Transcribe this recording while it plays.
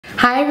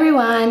Hi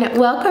everyone,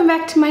 welcome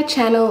back to my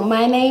channel.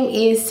 My name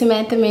is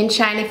Samantha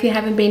Moonshine if you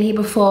haven't been here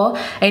before,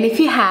 and if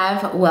you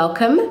have,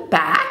 welcome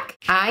back.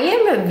 I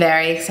am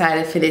very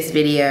excited for this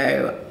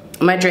video.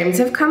 My dreams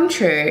have come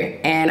true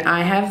and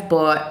I have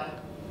bought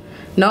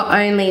not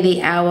only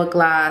the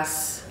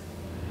Hourglass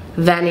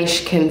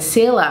Vanish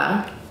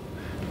Concealer,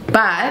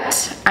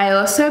 but I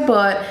also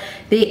bought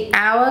the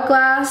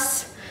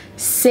Hourglass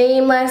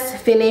Seamless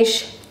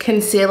Finish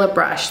Concealer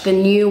Brush, the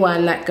new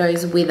one that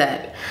goes with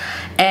it.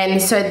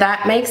 And so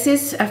that makes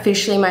this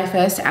officially my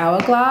first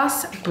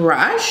Hourglass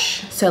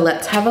brush. So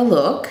let's have a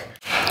look.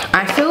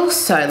 I feel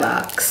so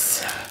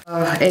luxe.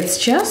 Oh,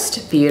 it's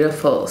just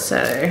beautiful.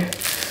 So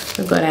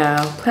we've got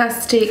our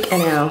plastic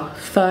and our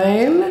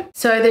foam.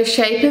 So the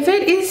shape of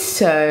it is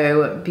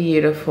so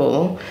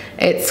beautiful.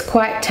 It's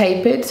quite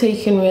tapered so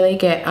you can really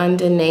get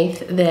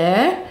underneath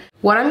there.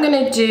 What I'm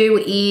gonna do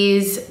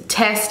is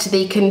test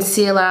the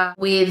concealer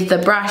with the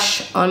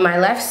brush on my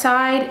left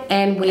side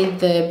and with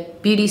the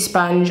beauty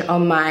sponge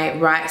on my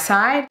right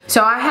side.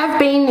 So I have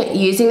been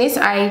using this.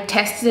 I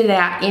tested it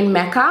out in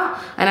Mecca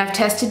and I've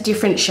tested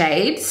different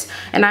shades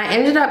and I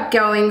ended up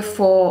going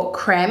for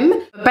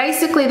Creme.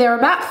 Basically there are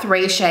about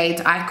 3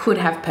 shades I could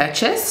have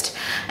purchased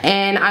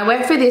and I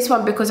went for this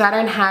one because I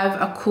don't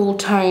have a cool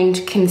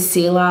toned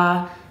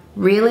concealer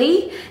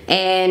really,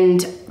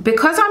 and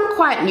because I'm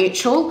quite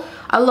neutral,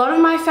 a lot of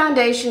my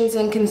foundations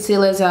and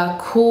concealers are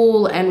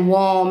cool and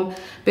warm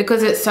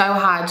because it's so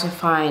hard to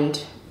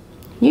find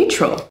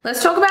neutral.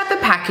 Let's talk about the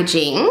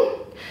packaging.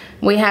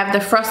 We have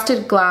the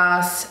frosted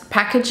glass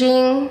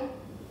packaging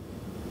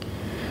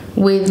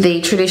with the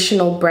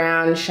traditional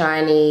brown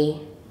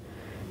shiny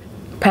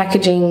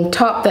packaging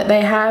top that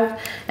they have,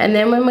 and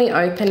then when we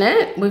open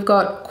it, we've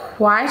got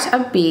quite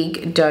a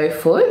big doe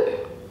foot.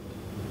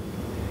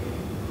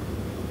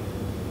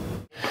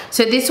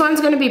 So this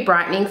one's going to be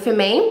brightening for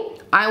me.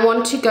 I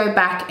want to go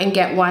back and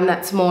get one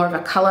that's more of a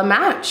color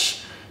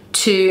match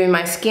to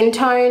my skin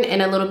tone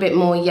and a little bit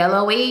more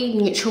yellowy,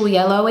 neutral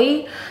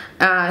yellowy.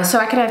 So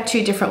I can have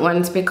 2 different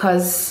ones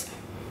because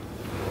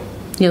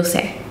you'll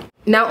see.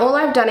 Now all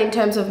I've done in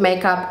terms of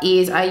makeup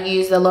is I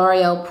use the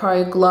L'Oreal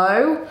Pro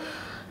Glow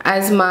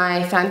as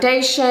my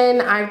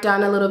foundation. I've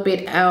done a little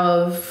bit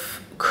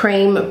of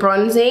cream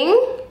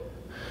bronzing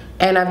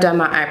and I've done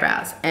my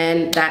eyebrows,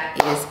 and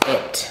that is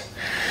it.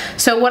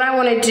 So what I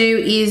want to do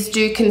is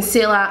do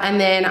concealer, and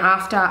then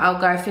after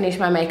I'll go finish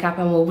my makeup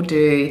and we'll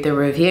do the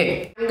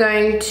review. I'm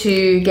going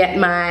to get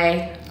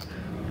my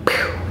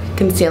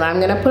concealer. I'm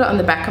going to put it on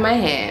the back of my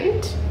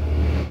hand.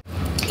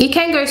 You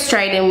can go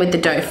straight in with the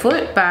doe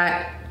foot,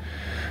 but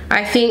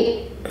I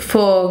think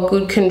for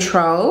good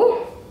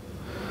control,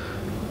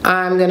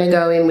 I'm going to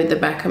go in with the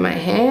back of my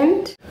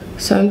hand.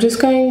 So I'm just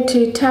going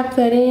to tap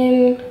that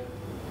in.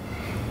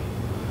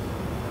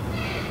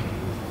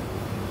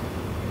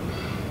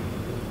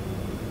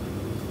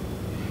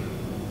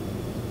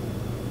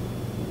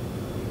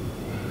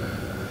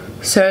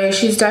 So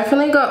she's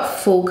definitely got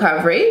full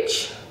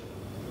coverage,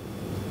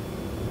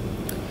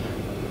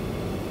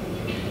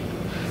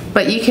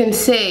 but you can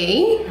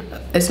see,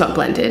 it's not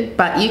blended,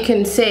 but you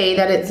can see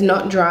that it's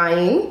not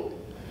drying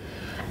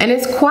and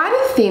it's quite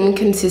a thin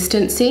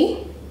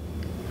consistency.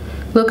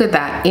 Look at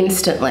that,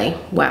 instantly,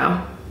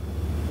 wow.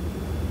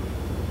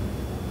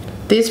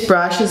 This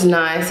brush is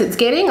nice. It's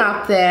getting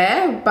up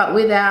there, but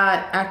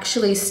without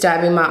actually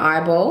stabbing my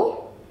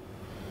eyeball.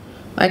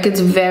 Like,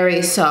 it's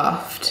very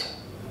soft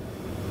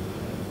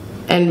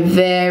and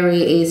very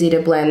easy to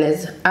blend.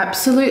 There's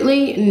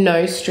absolutely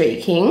no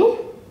streaking.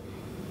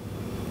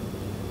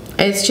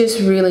 It's just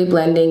really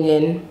blending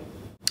in.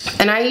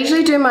 And I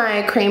usually do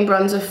my cream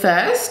bronzer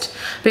first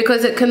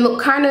because it can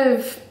look kind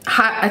of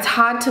hard, it's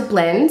hard to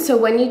blend. So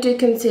when you do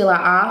concealer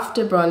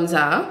after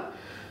bronzer,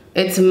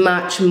 it's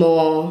much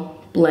more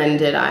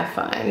blended, I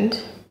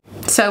find.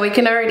 So we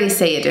can already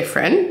see a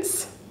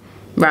difference,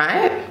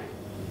 right?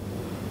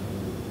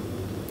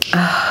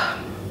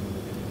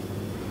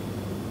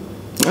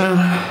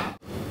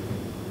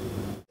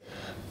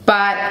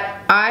 But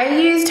I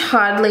used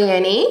hardly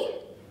any,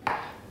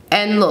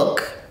 and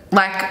look,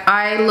 like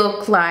I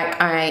look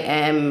like I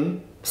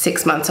am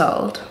 6 months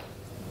old.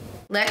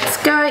 Let's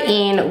go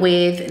in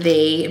with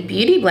the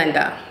Beauty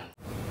Blender.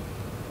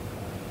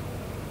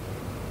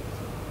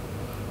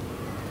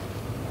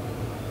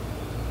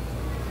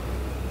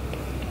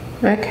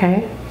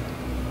 Okay.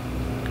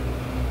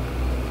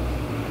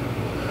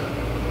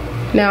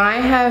 Now I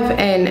have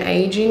an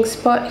aging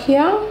spot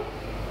here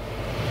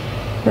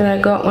that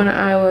I got when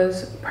I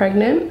was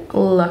pregnant.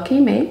 Lucky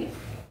me.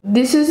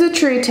 This is a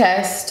true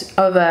test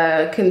of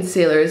a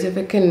concealer, is if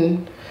it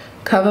can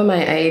cover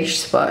my age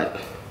spot,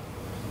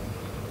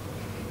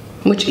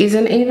 which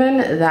isn't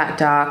even that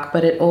dark,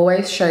 but it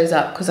always shows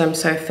up because I'm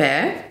so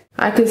fair.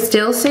 I can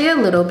still see a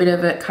little bit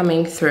of it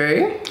coming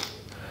through.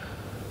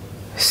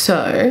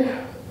 So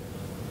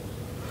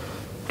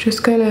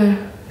just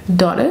gonna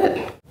dot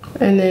it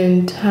and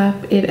then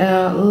tap it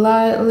out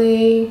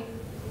lightly,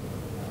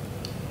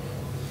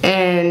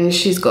 and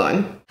she's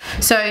gone.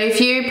 So if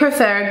you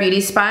prefer a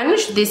beauty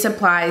sponge, this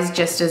applies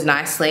just as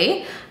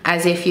nicely.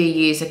 as if you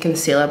use a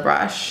concealer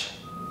brush,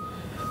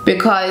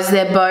 because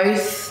they're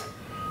both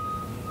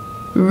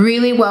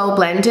really well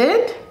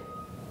blended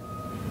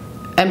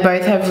and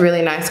both have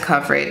really nice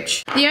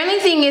coverage. The only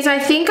thing is I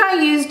think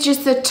I used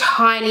just the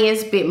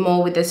tiniest bit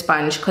more with the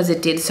sponge because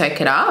it did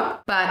soak it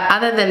up. But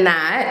other than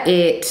that,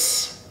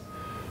 it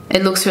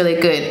looks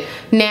really good.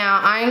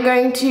 Now I'm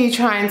going to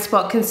try and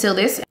spot conceal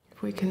this.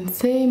 If we can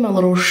see my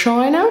little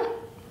shiner.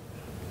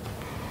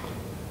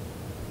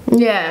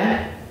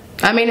 Yeah,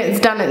 I mean, it's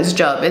done its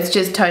job. It's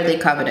just totally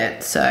covered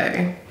it,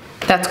 so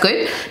that's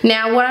good.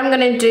 Now what I'm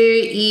gonna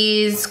do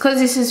is, because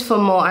this is for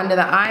more under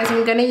the eyes,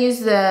 I'm gonna use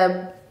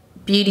the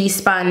beauty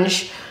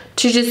sponge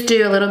to just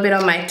do a little bit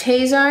on my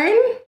T-zone.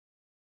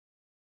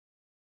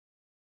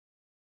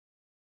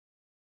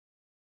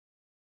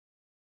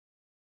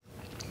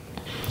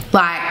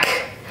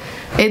 Like,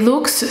 it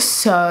looks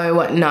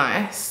so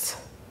nice.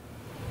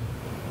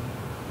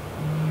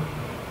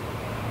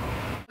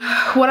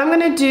 What I'm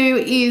gonna do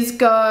is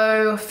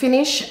go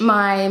finish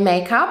my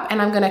makeup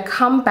and I'm gonna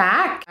come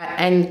back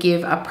and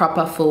give a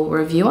proper full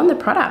review on the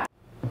product.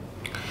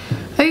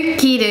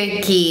 Okie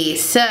dokie,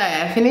 so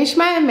I finished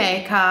my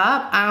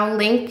makeup. I'll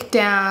link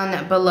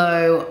down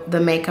below the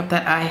makeup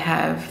that I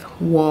have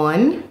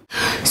worn.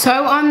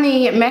 So on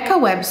the Mecca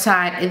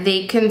website,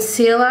 the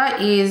concealer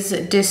is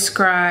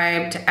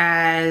described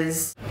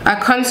as a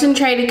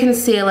concentrated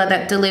concealer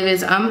that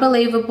delivers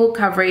unbelievable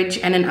coverage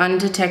and an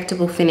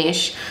undetectable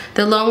finish.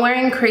 The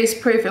long-wearing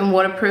crease-proof and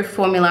waterproof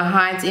formula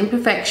hides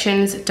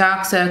imperfections,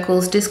 dark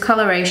circles,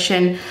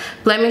 discoloration,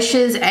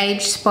 blemishes,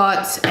 age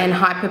spots, and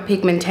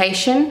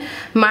hyperpigmentation.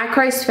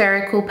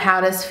 Microspherical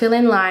powders fill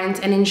in lines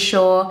and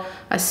ensure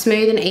a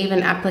smooth and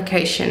even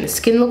application.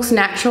 Skin looks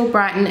natural,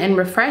 brightened, and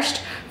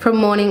refreshed from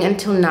morning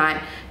until night.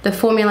 The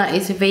formula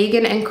is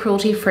vegan and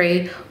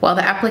cruelty-free, while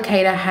the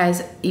applicator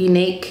has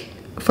unique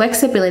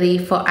flexibility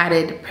for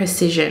added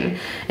precision.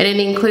 And it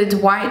includes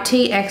white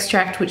tea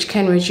extract, which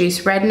can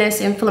reduce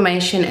redness,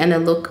 inflammation, and the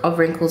look of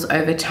wrinkles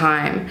over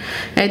time.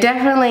 It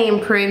definitely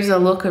improves the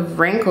look of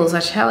wrinkles,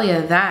 I tell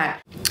you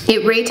that.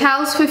 It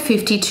retails for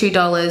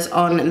 $52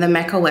 on the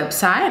Mecca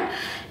website,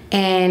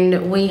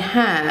 and we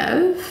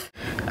have,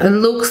 it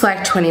looks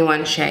like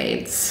 21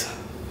 shades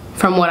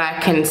from what I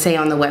can see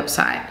on the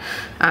website.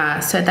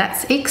 So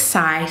that's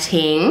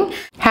exciting.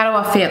 How do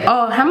I feel?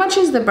 Oh, how much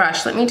is the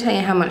brush? Let me tell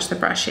you how much the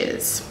brush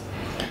is.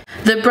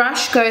 The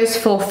brush goes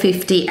for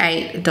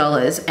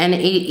 $58 and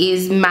it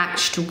is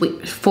matched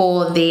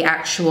for the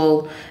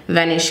actual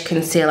Vanish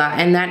Concealer,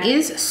 and that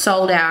is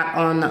sold out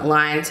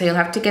online, so you'll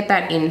have to get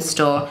that in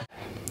store.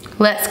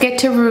 Let's get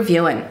to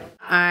reviewing.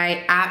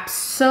 I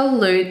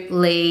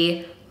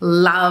absolutely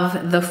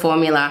love the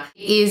formula.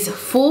 It is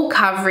full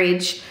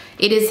coverage.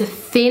 It is a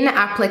thin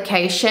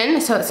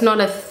application, so it's not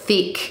a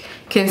thick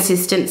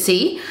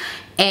consistency,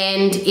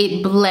 and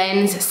it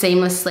blends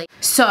seamlessly.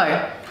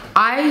 So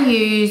I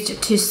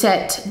used to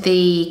set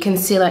the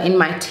concealer in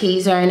my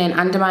T-zone and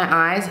under my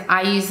eyes,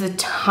 I use the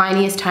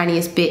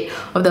tiniest bit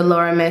of the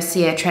Laura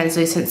Mercier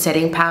translucent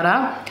setting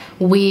powder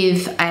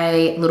with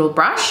a little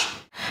brush,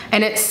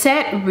 and it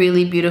set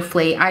really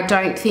beautifully. I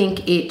don't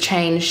think it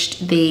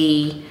changed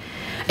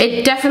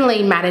it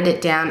definitely matted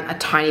it down a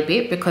tiny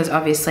bit because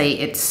obviously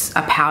it's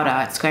a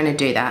powder, it's going to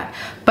do that.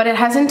 But it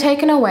hasn't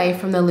taken away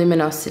from the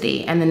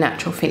luminosity and the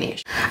natural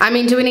finish. I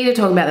mean, do we need to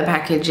talk about the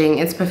packaging?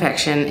 It's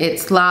perfection.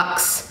 It's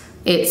luxe,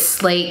 it's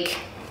sleek,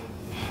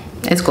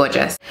 it's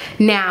gorgeous.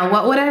 Now,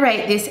 what would I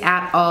rate this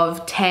out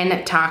of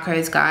 10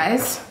 tacos,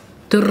 guys?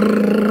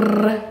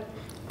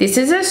 This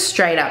is a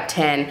straight up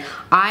 10.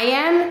 I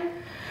am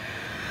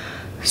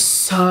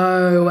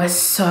so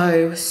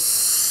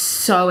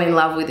in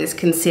love with this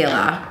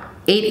concealer.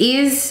 It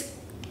is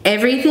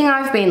everything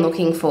I've been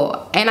looking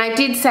for. And I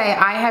did say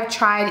I have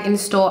tried in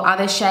store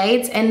other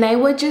shades and they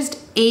were just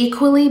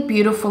equally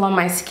beautiful on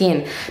my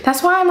skin.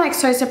 That's why I'm like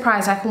so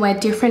surprised I can wear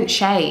different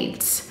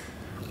shades.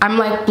 I'm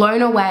like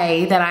blown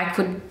away that I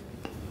could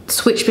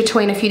switch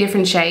between a few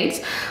different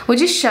shades, which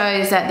just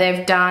shows that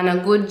they've done a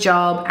good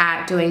job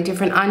at doing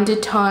different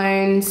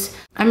undertones.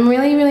 I'm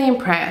really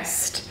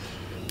impressed.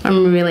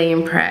 I'm really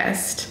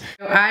impressed.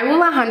 I will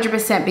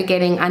 100% be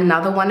getting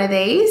another one of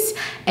these,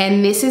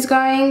 and this is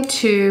going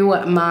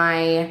to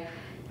my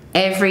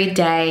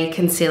everyday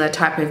concealer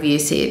type of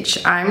usage.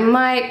 I'm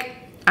like,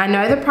 I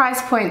know the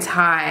price point's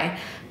high,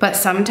 but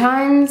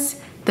sometimes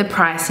the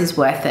price is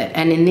worth it,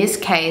 and in this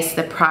case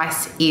the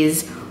price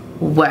is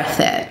worth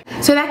it.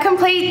 So that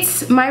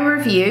completes my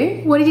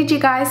review. What did you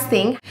guys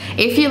think?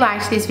 If you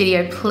liked this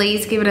video,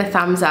 please give it a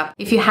thumbs up.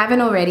 If you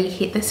haven't already,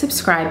 hit the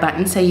subscribe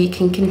button so you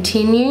can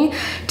continue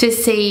to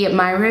see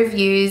my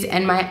reviews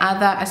and my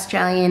other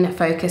Australian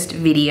focused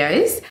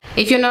videos.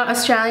 If you're not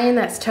Australian,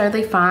 that's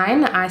totally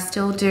fine. I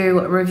still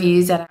do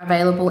reviews that are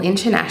available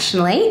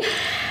internationally.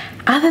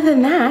 Other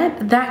than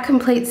that, that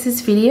completes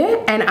this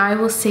video, and I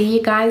will see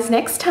you guys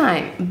next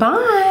time.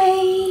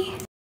 Bye!